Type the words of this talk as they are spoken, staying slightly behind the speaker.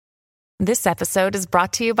This episode is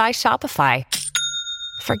brought to you by Shopify.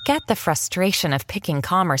 Forget the frustration of picking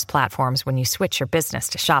commerce platforms when you switch your business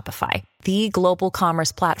to Shopify, the global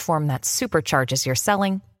commerce platform that supercharges your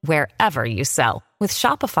selling wherever you sell. With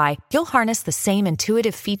Shopify, you'll harness the same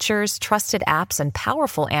intuitive features, trusted apps, and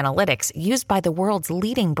powerful analytics used by the world's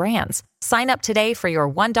leading brands. Sign up today for your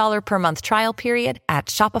 $1 per month trial period at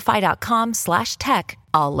shopify.com/tech,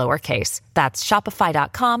 all lowercase. That's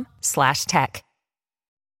shopify.com/tech.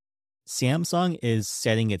 Samsung is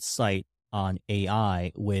setting its sight on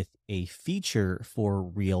AI with a feature for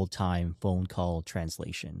real-time phone call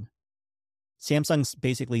translation. Samsung's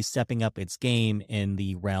basically stepping up its game in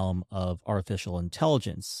the realm of artificial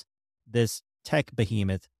intelligence. This tech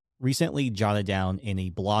behemoth recently jotted down in a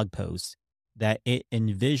blog post that it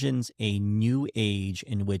envisions a new age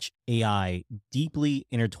in which AI deeply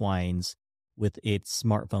intertwines with its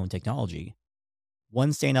smartphone technology. One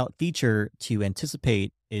standout feature to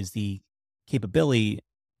anticipate is the capability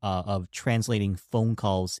of translating phone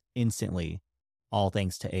calls instantly, all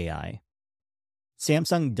thanks to AI.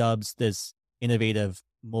 Samsung dubs this innovative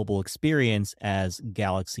mobile experience as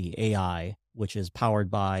Galaxy AI, which is powered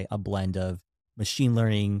by a blend of machine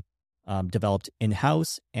learning developed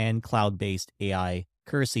in-house and cloud-based AI,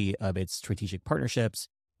 courtesy of its strategic partnerships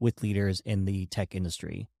with leaders in the tech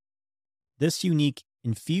industry. This unique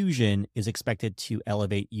infusion is expected to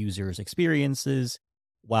elevate users' experiences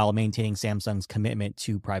while maintaining Samsung's commitment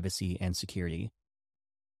to privacy and security.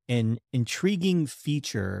 An intriguing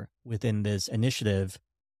feature within this initiative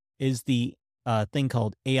is the thing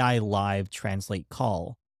called AI Live Translate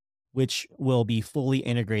Call, which will be fully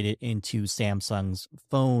integrated into Samsung's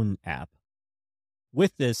phone app.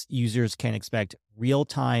 With this, users can expect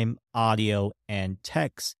real-time audio and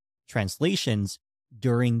text translations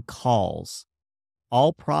during calls,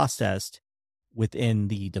 all processed within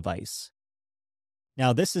the device.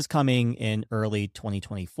 Now, this is coming in early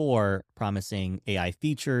 2024. Promising AI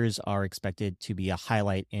features are expected to be a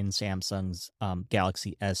highlight in Samsung's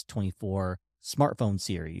Galaxy S24 smartphone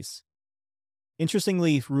series.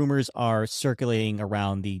 Interestingly, rumors are circulating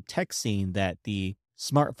around the tech scene that the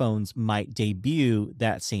smartphones might debut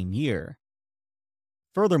that same year.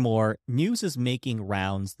 Furthermore, news is making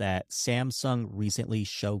rounds that Samsung recently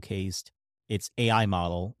showcased its AI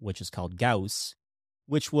model, which is called Gauss,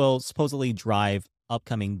 which will supposedly drive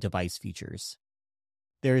upcoming device features.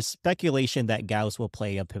 There's speculation that Gauss will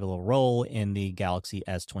play a pivotal role in the Galaxy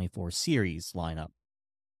S24 series lineup.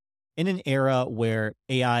 In an era where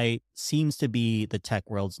AI seems to be the tech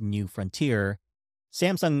world's new frontier,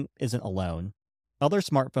 Samsung isn't alone. Other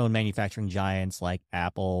smartphone manufacturing giants like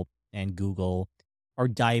Apple and Google are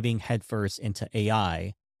diving headfirst into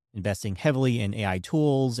AI, investing heavily in AI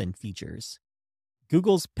tools and features.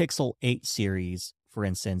 Google's Pixel 8 series, for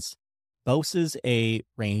instance, boasts a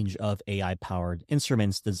range of AI-powered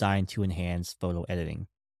instruments designed to enhance photo editing.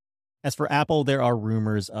 As for Apple, there are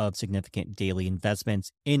rumors of significant daily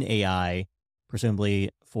investments in AI,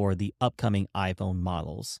 presumably for the upcoming iPhone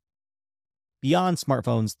models. Beyond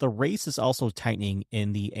smartphones, the race is also tightening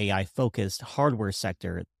in the AI-focused hardware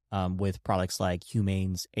sector, with products like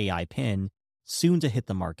Humane's AI Pin soon to hit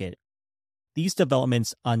the market. These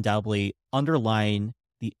developments undoubtedly underline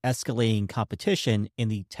the escalating competition in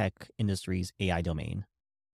the tech industry's AI domain.